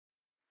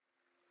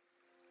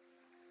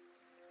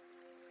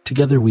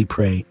Together we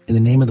pray, in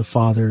the name of the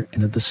Father,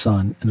 and of the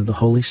Son, and of the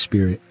Holy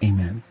Spirit.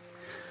 Amen.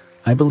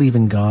 I believe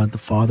in God, the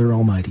Father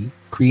Almighty,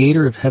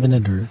 creator of heaven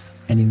and earth,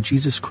 and in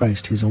Jesus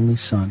Christ, his only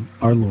Son,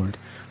 our Lord,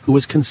 who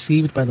was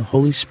conceived by the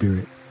Holy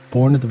Spirit,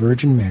 born of the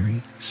Virgin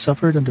Mary,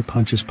 suffered under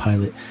Pontius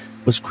Pilate,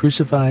 was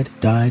crucified,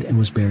 died, and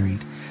was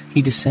buried.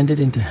 He descended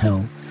into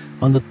hell.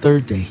 On the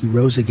third day he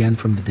rose again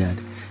from the dead.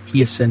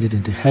 He ascended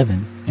into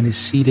heaven, and is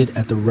seated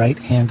at the right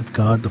hand of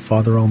God the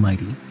Father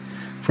Almighty.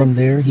 From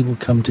there he will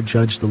come to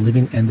judge the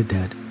living and the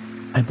dead.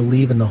 I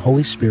believe in the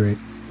Holy Spirit,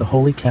 the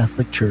Holy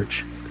Catholic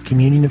Church, the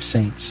communion of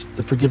saints,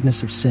 the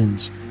forgiveness of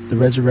sins, the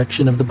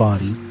resurrection of the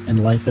body,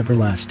 and life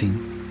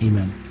everlasting.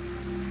 Amen.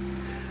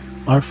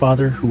 Our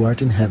Father, who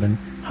art in heaven,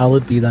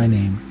 hallowed be thy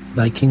name.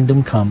 Thy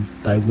kingdom come,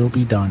 thy will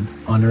be done,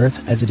 on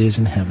earth as it is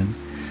in heaven.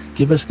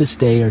 Give us this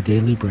day our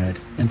daily bread,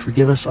 and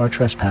forgive us our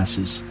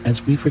trespasses,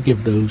 as we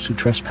forgive those who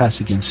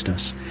trespass against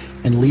us.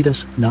 And lead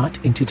us not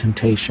into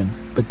temptation,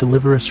 but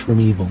deliver us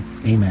from evil.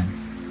 Amen.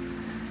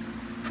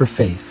 For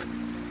faith.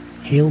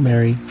 Hail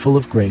Mary, full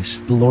of grace,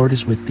 the Lord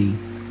is with thee.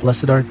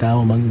 Blessed art thou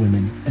among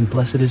women, and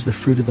blessed is the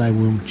fruit of thy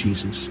womb,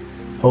 Jesus.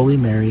 Holy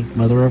Mary,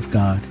 Mother of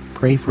God,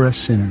 pray for us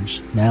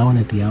sinners, now and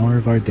at the hour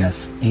of our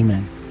death.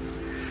 Amen.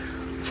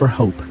 For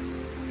hope.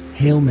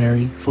 Hail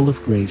Mary, full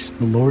of grace,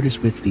 the Lord is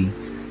with thee.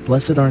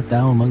 Blessed art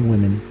thou among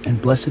women,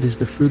 and blessed is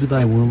the fruit of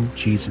thy womb,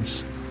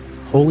 Jesus.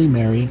 Holy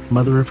Mary,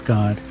 Mother of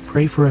God,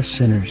 pray for us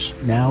sinners,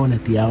 now and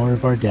at the hour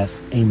of our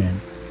death.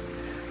 Amen.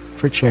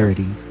 For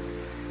charity.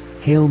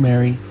 Hail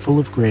Mary, full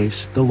of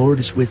grace, the Lord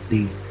is with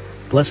thee.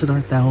 Blessed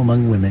art thou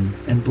among women,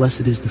 and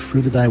blessed is the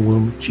fruit of thy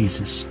womb,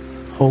 Jesus.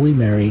 Holy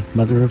Mary,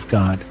 Mother of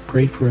God,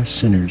 pray for us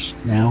sinners,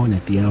 now and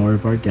at the hour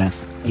of our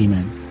death.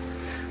 Amen.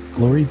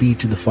 Glory be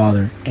to the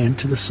Father, and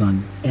to the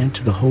Son, and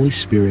to the Holy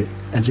Spirit,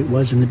 as it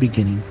was in the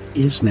beginning,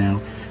 is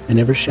now, and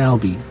ever shall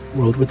be,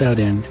 world without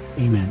end.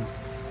 Amen.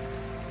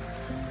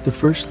 The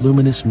first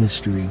luminous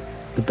mystery,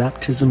 the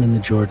baptism in the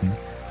Jordan.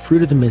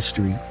 Fruit of the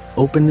mystery,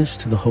 openness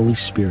to the Holy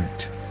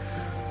Spirit.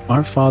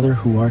 Our Father,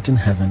 who art in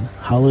heaven,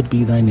 hallowed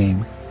be thy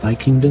name. Thy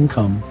kingdom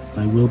come,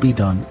 thy will be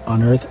done,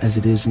 on earth as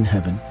it is in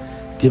heaven.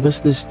 Give us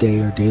this day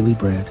our daily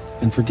bread,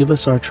 and forgive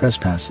us our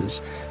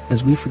trespasses,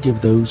 as we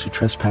forgive those who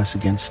trespass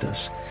against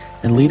us.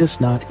 And lead us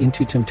not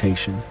into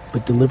temptation,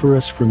 but deliver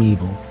us from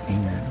evil.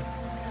 Amen.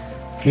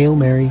 Hail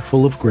Mary,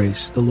 full of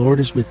grace, the Lord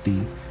is with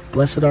thee.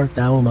 Blessed art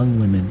thou among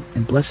women,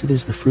 and blessed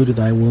is the fruit of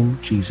thy womb,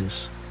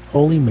 Jesus.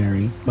 Holy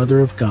Mary, Mother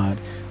of God,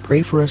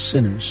 pray for us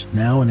sinners,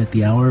 now and at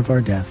the hour of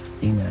our death.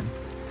 Amen.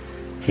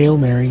 Hail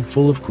Mary,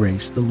 full of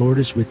grace, the Lord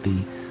is with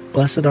thee.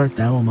 Blessed art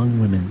thou among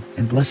women,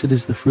 and blessed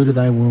is the fruit of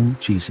thy womb,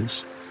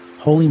 Jesus.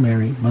 Holy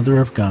Mary, Mother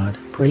of God,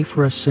 pray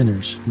for us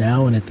sinners,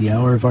 now and at the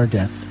hour of our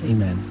death.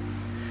 Amen.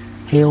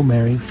 Hail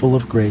Mary, full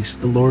of grace,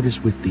 the Lord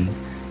is with thee.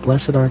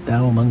 Blessed art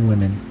thou among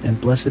women,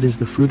 and blessed is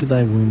the fruit of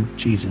thy womb,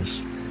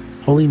 Jesus.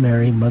 Holy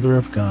Mary, Mother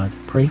of God,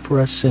 pray for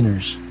us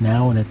sinners,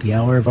 now and at the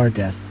hour of our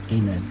death.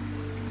 Amen.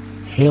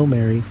 Hail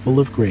Mary, full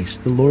of grace,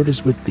 the Lord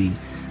is with thee.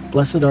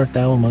 Blessed art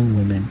thou among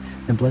women,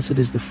 and blessed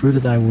is the fruit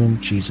of thy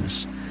womb,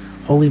 Jesus.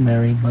 Holy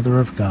Mary, Mother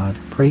of God,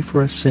 pray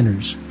for us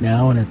sinners,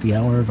 now and at the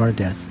hour of our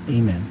death.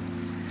 Amen.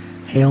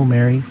 Hail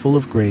Mary, full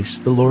of grace,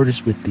 the Lord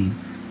is with thee.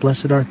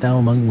 Blessed art thou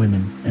among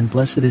women, and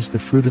blessed is the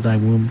fruit of thy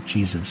womb,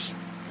 Jesus.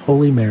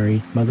 Holy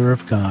Mary, Mother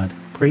of God,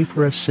 pray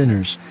for us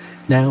sinners,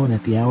 now and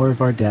at the hour of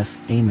our death.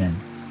 Amen.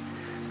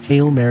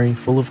 Hail Mary,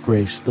 full of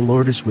grace, the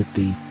Lord is with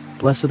thee.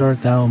 Blessed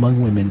art thou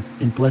among women,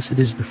 and blessed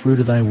is the fruit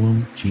of thy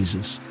womb,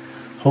 Jesus.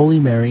 Holy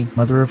Mary,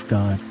 Mother of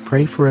God,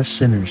 pray for us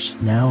sinners,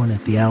 now and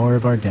at the hour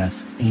of our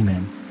death.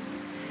 Amen.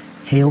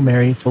 Hail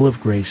Mary, full of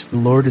grace, the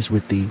Lord is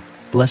with thee.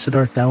 Blessed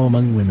art thou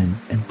among women,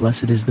 and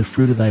blessed is the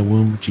fruit of thy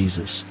womb,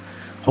 Jesus.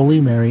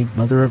 Holy Mary,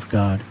 Mother of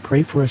God,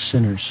 pray for us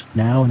sinners,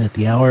 now and at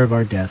the hour of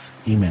our death.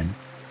 Amen.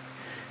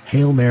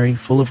 Hail Mary,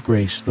 full of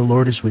grace, the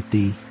Lord is with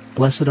thee.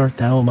 Blessed art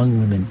thou among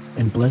women,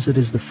 and blessed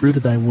is the fruit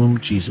of thy womb,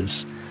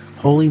 Jesus.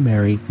 Holy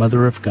Mary,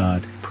 Mother of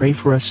God, pray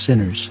for us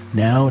sinners,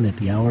 now and at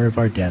the hour of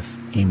our death.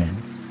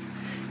 Amen.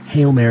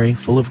 Hail Mary,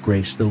 full of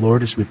grace, the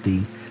Lord is with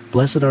thee.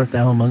 Blessed art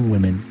thou among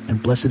women,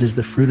 and blessed is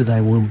the fruit of thy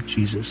womb,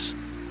 Jesus.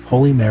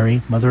 Holy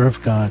Mary, Mother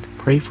of God,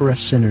 pray for us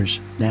sinners,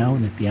 now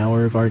and at the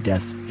hour of our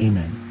death.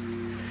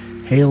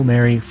 Amen. Hail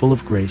Mary, full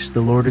of grace,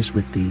 the Lord is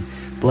with thee.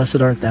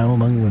 Blessed art thou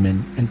among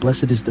women, and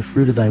blessed is the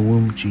fruit of thy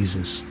womb,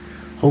 Jesus.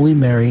 Holy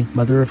Mary,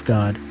 Mother of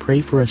God,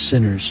 pray for us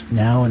sinners,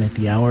 now and at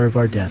the hour of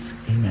our death.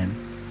 Amen.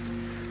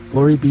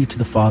 Glory be to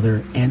the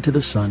Father, and to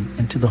the Son,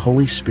 and to the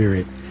Holy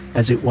Spirit,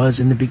 as it was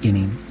in the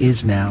beginning,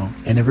 is now,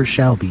 and ever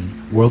shall be,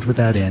 world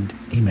without end.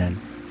 Amen.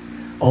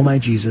 O my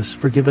Jesus,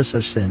 forgive us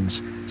our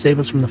sins, save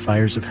us from the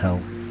fires of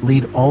hell,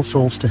 lead all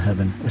souls to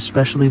heaven,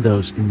 especially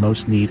those in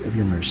most need of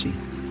your mercy.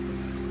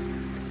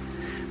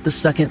 The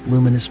second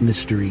luminous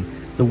mystery,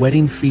 the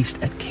wedding feast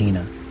at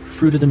Cana.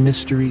 Fruit of the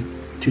mystery,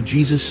 to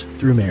Jesus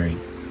through Mary.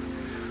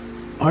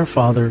 Our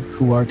Father,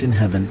 who art in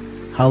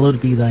heaven, hallowed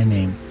be thy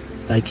name.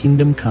 Thy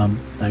kingdom come,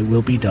 thy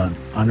will be done,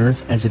 on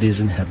earth as it is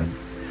in heaven.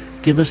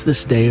 Give us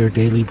this day our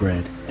daily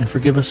bread, and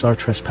forgive us our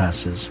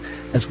trespasses,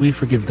 as we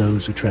forgive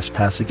those who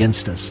trespass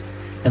against us.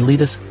 And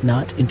lead us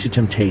not into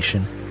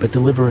temptation, but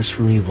deliver us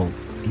from evil.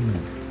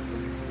 Amen.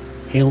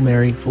 Hail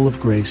Mary, full of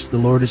grace, the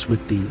Lord is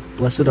with thee.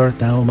 Blessed art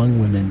thou among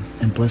women,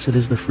 and blessed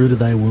is the fruit of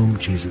thy womb,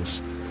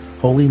 Jesus.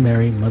 Holy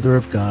Mary, Mother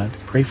of God,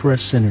 pray for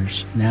us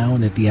sinners, now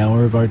and at the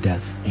hour of our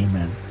death.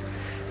 Amen.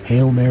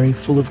 Hail Mary,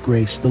 full of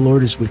grace, the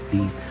Lord is with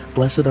thee.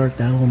 Blessed art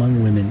thou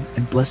among women,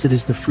 and blessed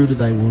is the fruit of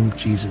thy womb,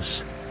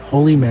 Jesus.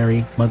 Holy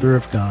Mary, Mother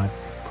of God,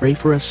 pray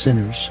for us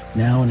sinners,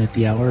 now and at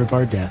the hour of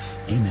our death.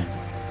 Amen.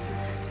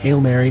 Hail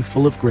Mary,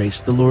 full of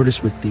grace, the Lord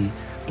is with thee.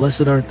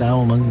 Blessed art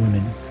thou among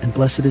women, and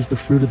blessed is the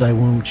fruit of thy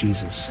womb,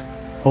 Jesus.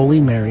 Holy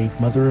Mary,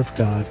 Mother of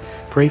God,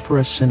 pray for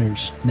us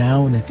sinners,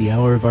 now and at the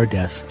hour of our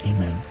death.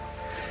 Amen.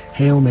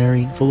 Hail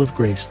Mary, full of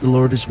grace, the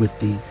Lord is with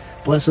thee.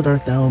 Blessed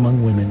art thou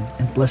among women,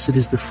 and blessed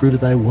is the fruit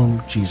of thy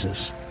womb,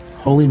 Jesus.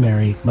 Holy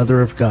Mary,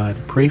 Mother of God,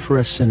 pray for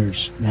us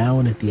sinners, now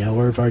and at the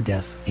hour of our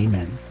death.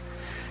 Amen.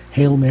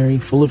 Hail Mary,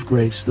 full of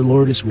grace, the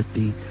Lord is with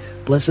thee.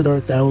 Blessed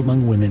art thou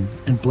among women,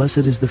 and blessed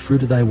is the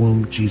fruit of thy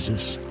womb,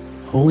 Jesus.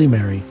 Holy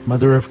Mary,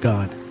 Mother of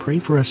God, pray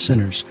for us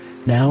sinners,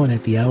 now and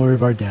at the hour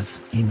of our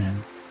death.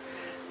 Amen.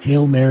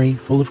 Hail Mary,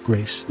 full of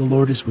grace, the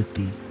Lord is with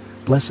thee.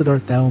 Blessed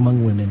art thou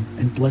among women,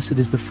 and blessed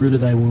is the fruit of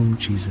thy womb,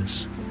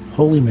 Jesus.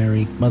 Holy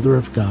Mary, Mother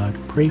of God,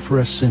 pray for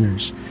us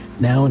sinners,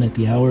 now and at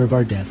the hour of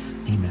our death.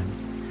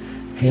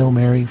 Amen. Hail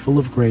Mary, full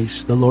of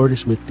grace, the Lord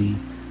is with thee.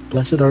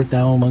 Blessed art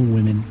thou among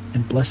women,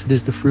 and blessed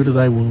is the fruit of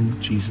thy womb,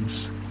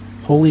 Jesus.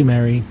 Holy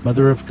Mary,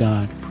 Mother of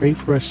God, pray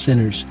for us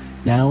sinners,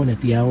 now and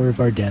at the hour of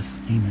our death.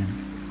 Amen.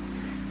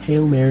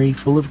 Hail Mary,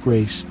 full of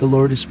grace, the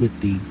Lord is with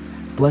thee.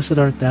 Blessed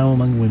art thou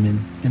among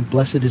women, and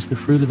blessed is the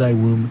fruit of thy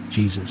womb,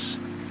 Jesus.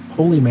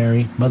 Holy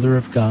Mary, Mother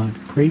of God,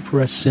 pray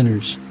for us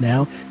sinners,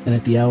 now and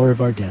at the hour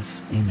of our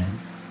death. Amen.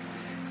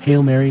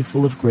 Hail Mary,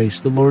 full of grace,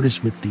 the Lord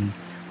is with thee.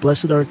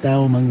 Blessed art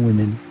thou among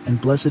women,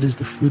 and blessed is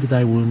the fruit of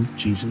thy womb,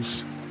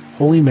 Jesus.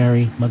 Holy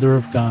Mary, Mother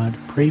of God,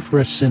 pray for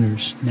us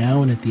sinners,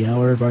 now and at the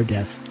hour of our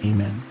death.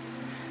 Amen.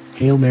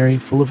 Hail Mary,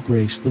 full of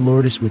grace, the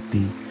Lord is with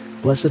thee.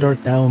 Blessed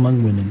art thou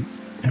among women,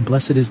 and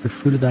blessed is the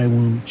fruit of thy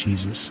womb,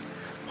 Jesus.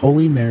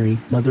 Holy Mary,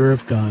 Mother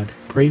of God,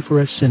 pray for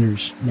us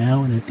sinners,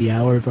 now and at the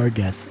hour of our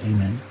death.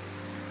 Amen.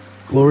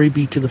 Glory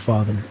be to the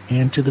Father,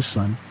 and to the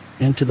Son,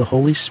 and to the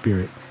Holy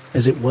Spirit,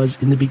 as it was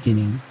in the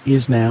beginning,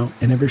 is now,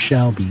 and ever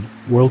shall be,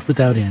 world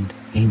without end.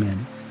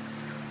 Amen.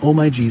 O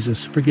my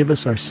Jesus, forgive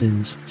us our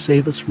sins,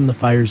 save us from the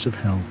fires of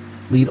hell,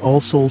 lead all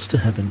souls to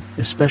heaven,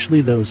 especially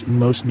those in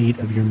most need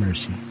of your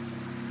mercy.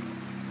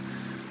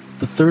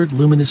 The third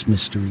luminous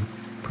mystery,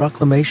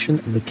 proclamation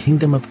of the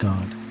kingdom of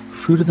God.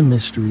 Fruit of the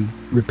mystery,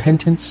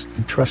 repentance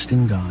and trust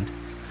in God.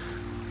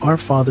 Our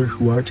Father,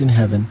 who art in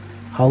heaven,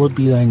 hallowed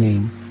be thy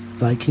name.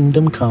 Thy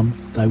kingdom come,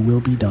 thy will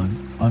be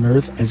done, on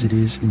earth as it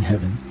is in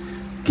heaven.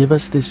 Give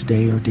us this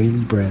day our daily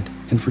bread,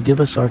 and forgive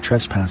us our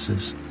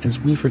trespasses, as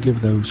we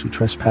forgive those who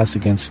trespass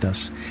against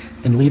us.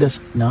 And lead us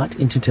not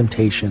into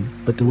temptation,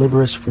 but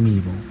deliver us from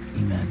evil.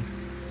 Amen.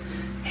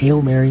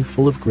 Hail Mary,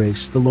 full of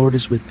grace, the Lord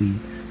is with thee.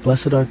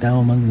 Blessed art thou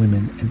among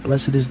women, and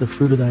blessed is the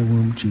fruit of thy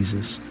womb,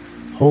 Jesus.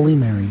 Holy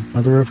Mary,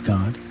 Mother of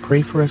God,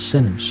 pray for us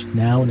sinners,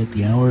 now and at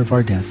the hour of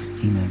our death.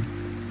 Amen.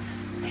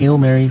 Hail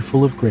Mary,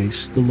 full of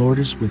grace, the Lord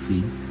is with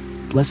thee.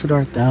 Blessed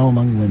art thou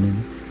among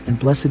women, and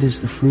blessed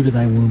is the fruit of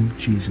thy womb,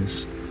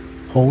 Jesus.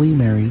 Holy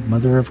Mary,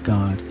 Mother of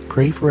God,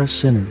 pray for us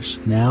sinners,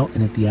 now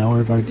and at the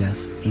hour of our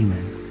death.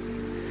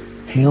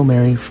 Amen. Hail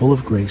Mary, full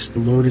of grace, the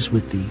Lord is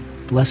with thee.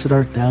 Blessed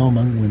art thou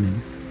among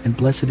women, and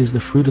blessed is the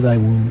fruit of thy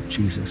womb,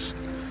 Jesus.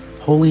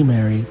 Holy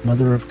Mary,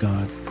 Mother of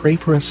God, pray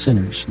for us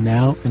sinners,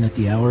 now and at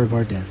the hour of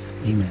our death.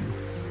 Amen.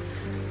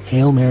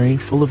 Hail Mary,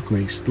 full of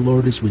grace, the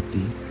Lord is with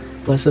thee.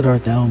 Blessed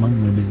art thou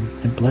among women,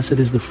 and blessed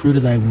is the fruit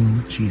of thy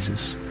womb,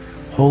 Jesus.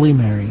 Holy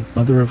Mary,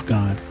 Mother of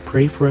God,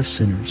 pray for us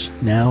sinners,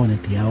 now and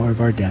at the hour of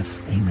our death.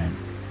 Amen.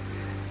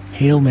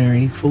 Hail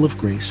Mary, full of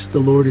grace, the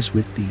Lord is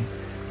with thee.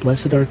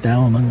 Blessed art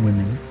thou among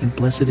women, and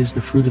blessed is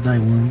the fruit of thy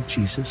womb,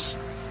 Jesus.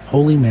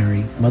 Holy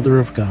Mary, Mother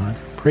of God,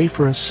 pray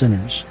for us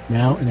sinners,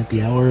 now and at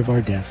the hour of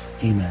our death.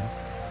 Amen.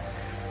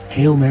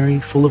 Hail Mary,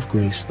 full of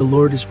grace, the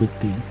Lord is with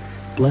thee.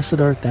 Blessed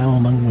art thou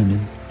among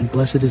women, and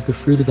blessed is the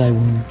fruit of thy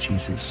womb,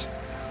 Jesus.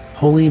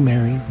 Holy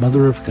Mary,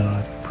 Mother of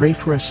God, pray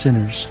for us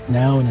sinners,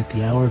 now and at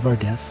the hour of our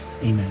death.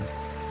 Amen.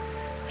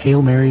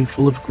 Hail Mary,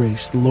 full of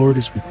grace, the Lord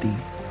is with thee.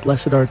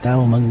 Blessed art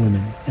thou among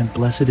women, and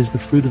blessed is the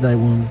fruit of thy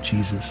womb,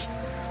 Jesus.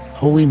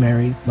 Holy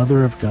Mary,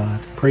 Mother of God,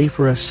 pray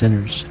for us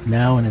sinners,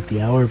 now and at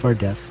the hour of our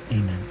death.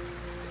 Amen.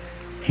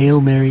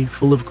 Hail Mary,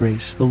 full of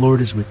grace, the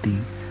Lord is with thee.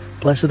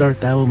 Blessed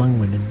art thou among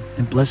women,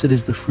 and blessed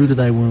is the fruit of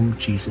thy womb,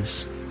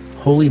 Jesus.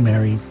 Holy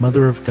Mary,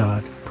 Mother of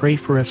God, pray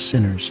for us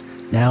sinners,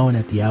 now and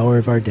at the hour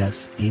of our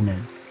death.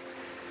 Amen.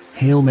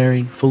 Hail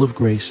Mary, full of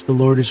grace, the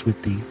Lord is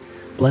with thee.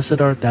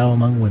 Blessed art thou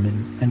among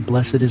women, and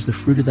blessed is the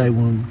fruit of thy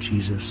womb,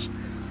 Jesus.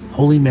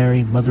 Holy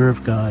Mary, Mother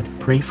of God,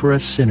 pray for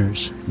us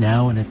sinners,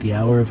 now and at the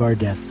hour of our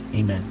death.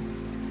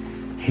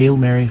 Amen. Hail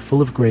Mary,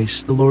 full of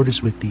grace, the Lord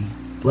is with thee.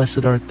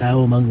 Blessed art thou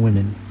among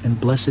women, and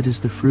blessed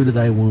is the fruit of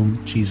thy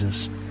womb,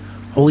 Jesus.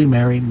 Holy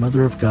Mary,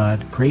 Mother of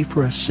God, pray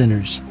for us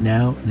sinners,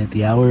 now and at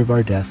the hour of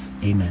our death.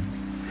 Amen.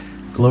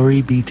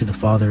 Glory be to the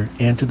Father,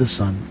 and to the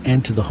Son,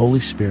 and to the Holy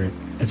Spirit,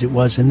 as it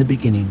was in the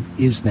beginning,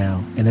 is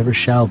now, and ever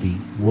shall be,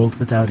 world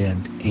without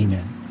end.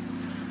 Amen.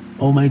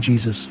 O my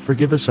Jesus,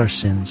 forgive us our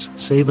sins,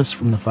 save us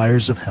from the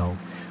fires of hell,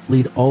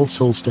 lead all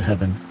souls to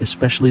heaven,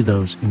 especially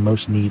those in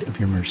most need of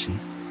your mercy.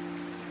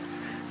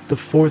 The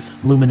fourth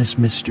luminous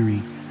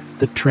mystery,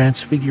 the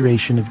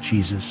Transfiguration of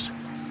Jesus.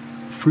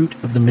 Fruit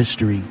of the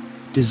mystery,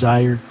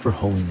 desire for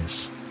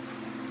holiness.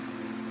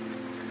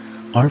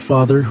 Our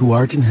Father, who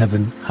art in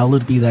heaven,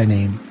 hallowed be thy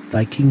name.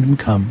 Thy kingdom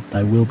come,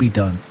 thy will be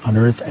done, on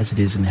earth as it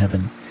is in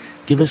heaven.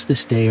 Give us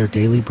this day our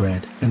daily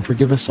bread, and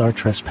forgive us our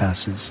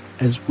trespasses,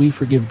 as we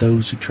forgive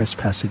those who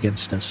trespass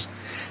against us.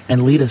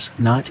 And lead us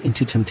not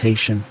into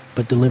temptation,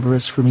 but deliver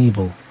us from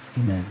evil.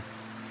 Amen.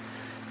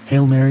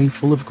 Hail Mary,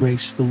 full of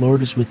grace, the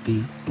Lord is with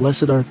thee.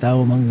 Blessed art thou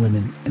among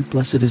women, and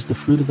blessed is the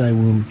fruit of thy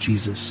womb,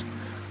 Jesus.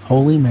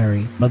 Holy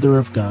Mary, Mother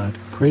of God,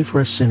 pray for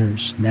us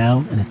sinners,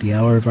 now and at the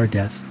hour of our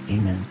death.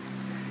 Amen.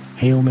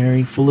 Hail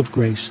Mary, full of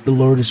grace, the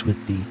Lord is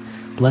with thee.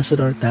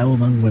 Blessed art thou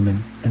among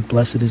women, and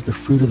blessed is the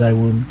fruit of thy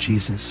womb,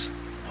 Jesus.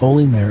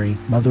 Holy Mary,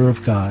 Mother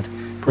of God,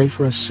 pray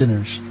for us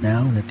sinners,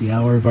 now and at the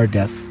hour of our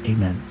death.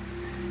 Amen.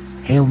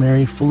 Hail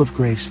Mary, full of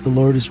grace, the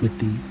Lord is with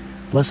thee.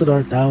 Blessed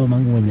art thou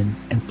among women,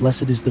 and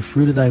blessed is the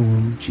fruit of thy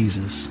womb,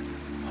 Jesus.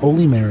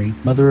 Holy Mary,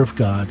 Mother of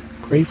God,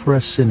 pray for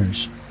us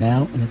sinners,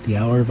 now and at the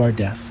hour of our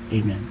death.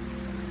 Amen.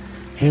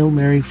 Hail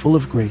Mary, full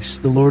of grace,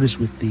 the Lord is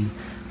with thee.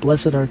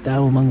 Blessed art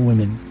thou among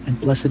women,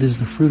 and blessed is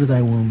the fruit of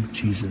thy womb,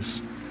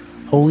 Jesus.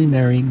 Holy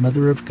Mary,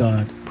 Mother of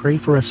God, pray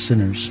for us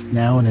sinners,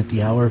 now and at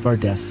the hour of our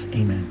death.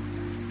 Amen.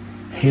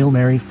 Hail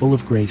Mary, full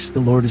of grace,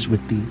 the Lord is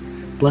with thee.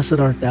 Blessed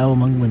art thou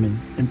among women,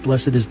 and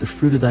blessed is the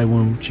fruit of thy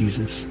womb,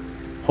 Jesus.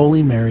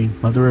 Holy Mary,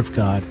 Mother of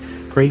God,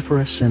 pray for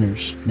us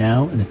sinners,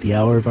 now and at the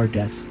hour of our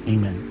death.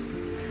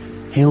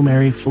 Amen. Hail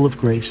Mary, full of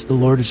grace, the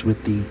Lord is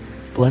with thee.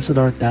 Blessed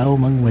art thou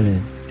among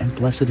women, and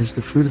blessed is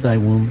the fruit of thy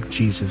womb,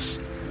 Jesus.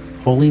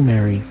 Holy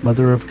Mary,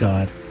 Mother of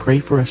God, pray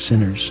for us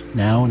sinners,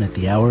 now and at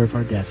the hour of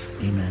our death.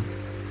 Amen.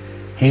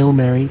 Hail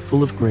Mary,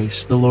 full of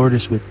grace, the Lord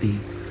is with thee.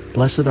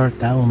 Blessed art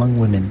thou among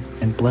women,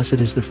 and blessed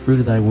is the fruit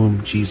of thy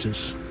womb,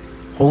 Jesus.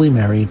 Holy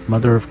Mary,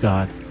 Mother of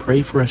God,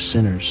 pray for us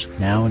sinners,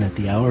 now and at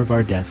the hour of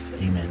our death.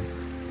 Amen.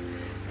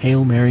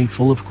 Hail Mary,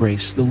 full of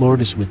grace, the Lord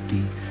is with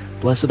thee.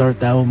 Blessed art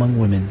thou among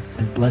women,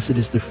 and blessed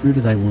is the fruit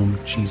of thy womb,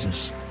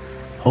 Jesus.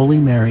 Holy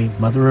Mary,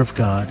 Mother of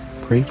God,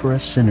 pray for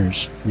us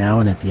sinners, now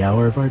and at the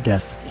hour of our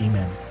death.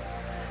 Amen.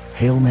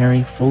 Hail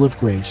Mary, full of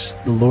grace,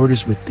 the Lord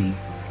is with thee.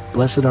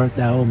 Blessed art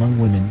thou among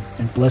women,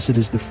 and blessed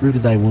is the fruit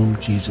of thy womb,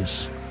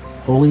 Jesus.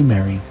 Holy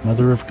Mary,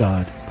 Mother of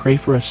God, pray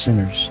for us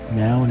sinners,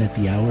 now and at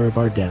the hour of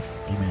our death.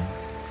 Amen.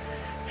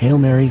 Hail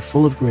Mary,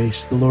 full of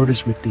grace, the Lord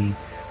is with thee.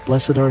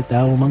 Blessed art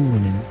thou among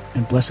women,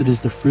 and blessed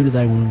is the fruit of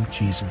thy womb,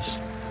 Jesus.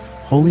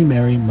 Holy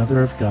Mary,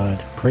 Mother of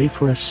God, pray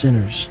for us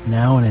sinners,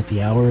 now and at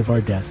the hour of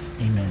our death.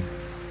 Amen.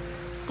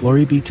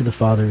 Glory be to the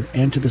Father,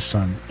 and to the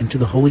Son, and to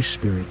the Holy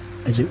Spirit,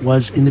 as it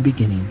was in the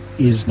beginning,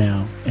 is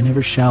now, and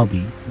ever shall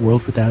be,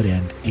 world without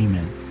end.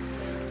 Amen.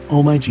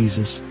 O my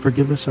Jesus,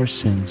 forgive us our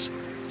sins,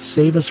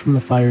 save us from the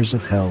fires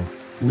of hell,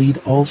 lead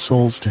all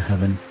souls to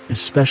heaven,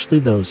 especially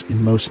those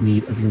in most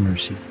need of your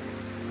mercy.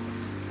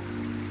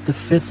 The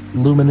fifth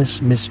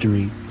luminous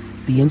mystery,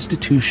 the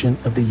institution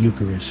of the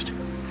Eucharist.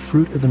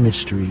 Fruit of the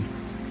mystery,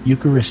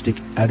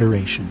 Eucharistic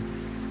adoration.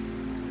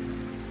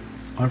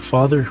 Our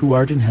Father, who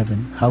art in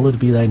heaven, hallowed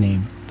be thy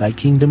name. Thy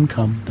kingdom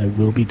come, thy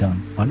will be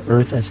done, on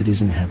earth as it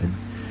is in heaven.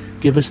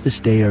 Give us this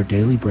day our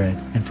daily bread,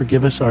 and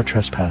forgive us our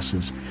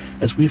trespasses,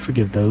 as we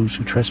forgive those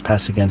who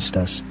trespass against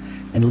us.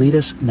 And lead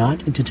us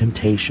not into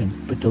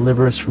temptation, but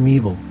deliver us from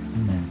evil.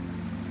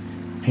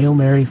 Amen. Hail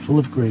Mary, full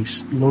of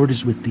grace, the Lord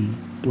is with thee.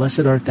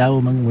 Blessed art thou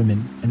among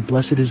women, and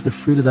blessed is the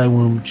fruit of thy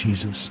womb,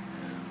 Jesus.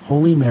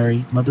 Holy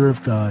Mary, Mother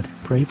of God,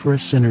 pray for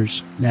us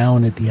sinners, now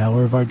and at the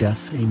hour of our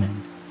death.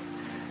 Amen.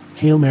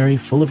 Hail Mary,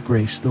 full of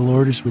grace, the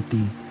Lord is with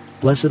thee.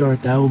 Blessed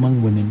art thou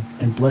among women,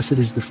 and blessed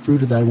is the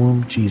fruit of thy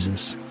womb,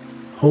 Jesus.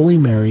 Holy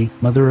Mary,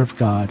 Mother of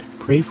God,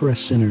 pray for us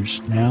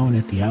sinners, now and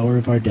at the hour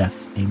of our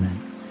death.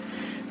 Amen.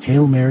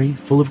 Hail Mary,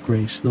 full of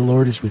grace, the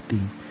Lord is with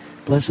thee.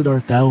 Blessed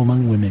art thou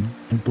among women,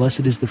 and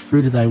blessed is the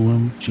fruit of thy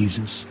womb,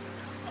 Jesus.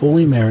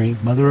 Holy Mary,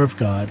 Mother of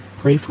God,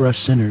 pray for us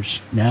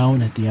sinners, now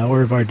and at the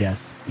hour of our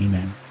death.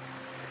 Amen.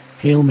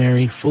 Hail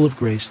Mary, full of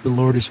grace, the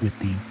Lord is with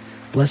thee.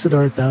 Blessed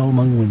art thou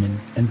among women,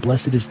 and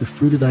blessed is the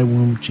fruit of thy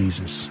womb,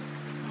 Jesus.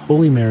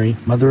 Holy Mary,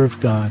 Mother of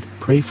God,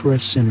 pray for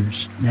us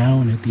sinners, now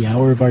and at the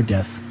hour of our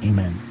death.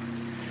 Amen.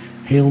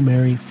 Hail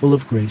Mary, full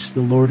of grace,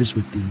 the Lord is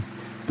with thee.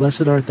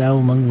 Blessed art thou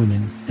among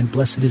women, and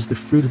blessed is the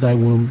fruit of thy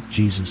womb,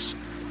 Jesus.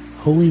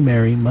 Holy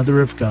Mary,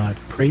 Mother of God,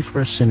 pray for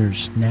us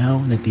sinners, now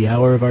and at the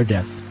hour of our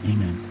death.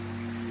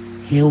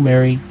 Amen. Hail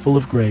Mary, full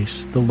of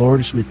grace, the Lord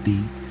is with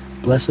thee.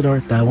 Blessed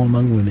art thou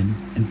among women,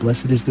 and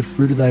blessed is the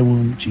fruit of thy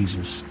womb,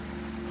 Jesus.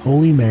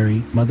 Holy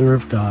Mary, Mother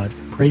of God,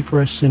 pray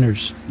for us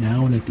sinners,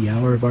 now and at the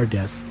hour of our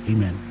death.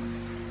 Amen.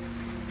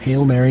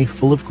 Hail Mary,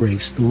 full of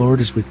grace, the Lord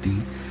is with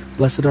thee.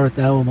 Blessed art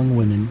thou among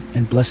women,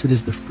 and blessed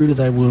is the fruit of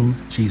thy womb,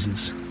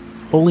 Jesus.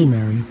 Holy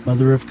Mary,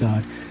 Mother of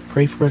God,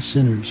 pray for us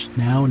sinners,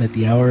 now and at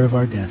the hour of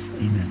our death.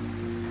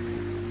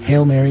 Amen.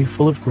 Hail Mary,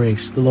 full of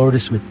grace, the Lord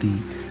is with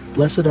thee.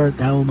 Blessed art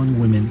thou among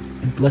women,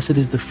 and blessed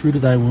is the fruit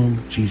of thy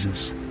womb,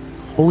 Jesus.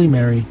 Holy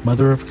Mary,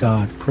 Mother of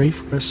God, pray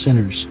for us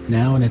sinners,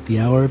 now and at the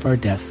hour of our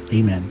death.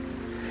 Amen.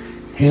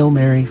 Hail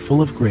Mary,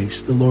 full of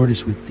grace, the Lord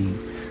is with thee.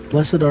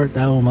 Blessed art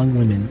thou among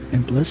women,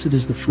 and blessed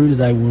is the fruit of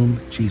thy womb,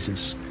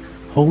 Jesus.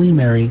 Holy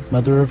Mary,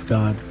 Mother of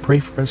God, pray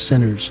for us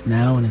sinners,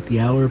 now and at the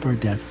hour of our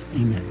death.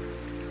 Amen.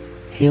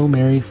 Hail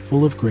Mary,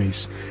 full of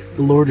grace,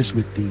 the Lord is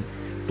with thee.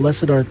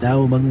 Blessed art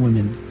thou among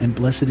women, and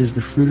blessed is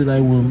the fruit of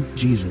thy womb,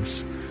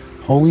 Jesus.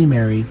 Holy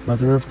Mary,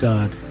 Mother of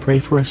God, pray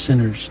for us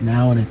sinners,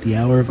 now and at the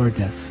hour of our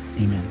death.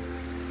 Amen.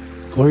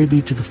 Glory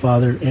be to the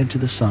Father, and to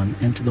the Son,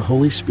 and to the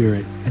Holy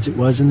Spirit, as it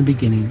was in the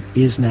beginning,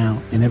 is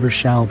now, and ever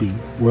shall be,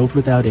 world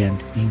without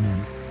end.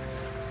 Amen.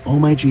 O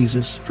my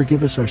Jesus,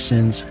 forgive us our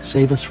sins,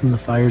 save us from the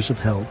fires of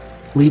hell,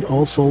 lead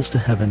all souls to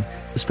heaven,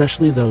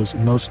 especially those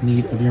in most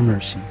need of your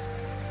mercy.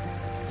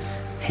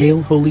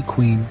 Hail, Holy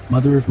Queen,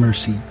 Mother of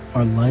Mercy,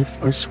 our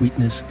life, our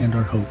sweetness, and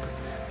our hope.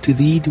 To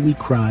thee do we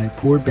cry,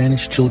 poor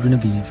banished children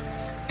of Eve.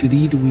 To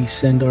thee do we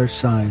send our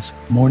sighs,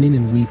 mourning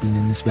and weeping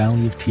in this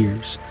valley of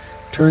tears.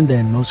 Turn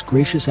then, most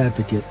gracious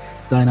Advocate,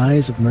 thine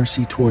eyes of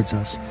mercy towards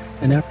us,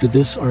 and after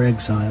this our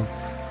exile,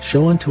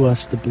 show unto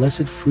us the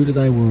blessed fruit of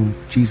thy womb,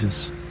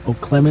 Jesus. O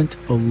clement,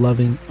 O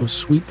loving, O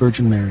sweet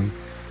Virgin Mary,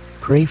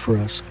 pray for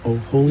us, O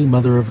Holy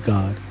Mother of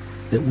God,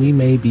 that we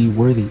may be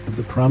worthy of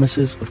the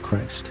promises of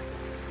Christ.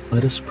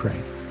 Let us pray.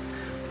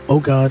 O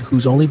God,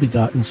 whose only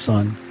begotten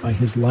Son, by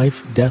his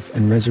life, death,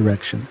 and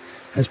resurrection,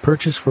 has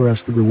purchased for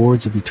us the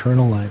rewards of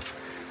eternal life,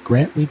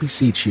 grant, we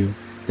beseech you,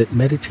 that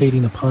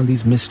meditating upon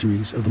these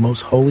mysteries of the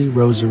most holy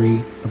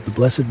Rosary of the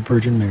Blessed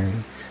Virgin Mary,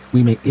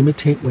 we may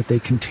imitate what they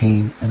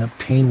contain and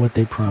obtain what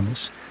they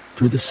promise,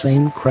 through the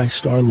same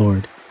Christ our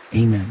Lord.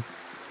 Amen.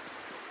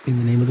 In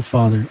the name of the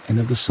Father, and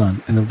of the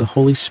Son, and of the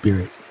Holy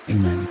Spirit.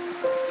 Amen.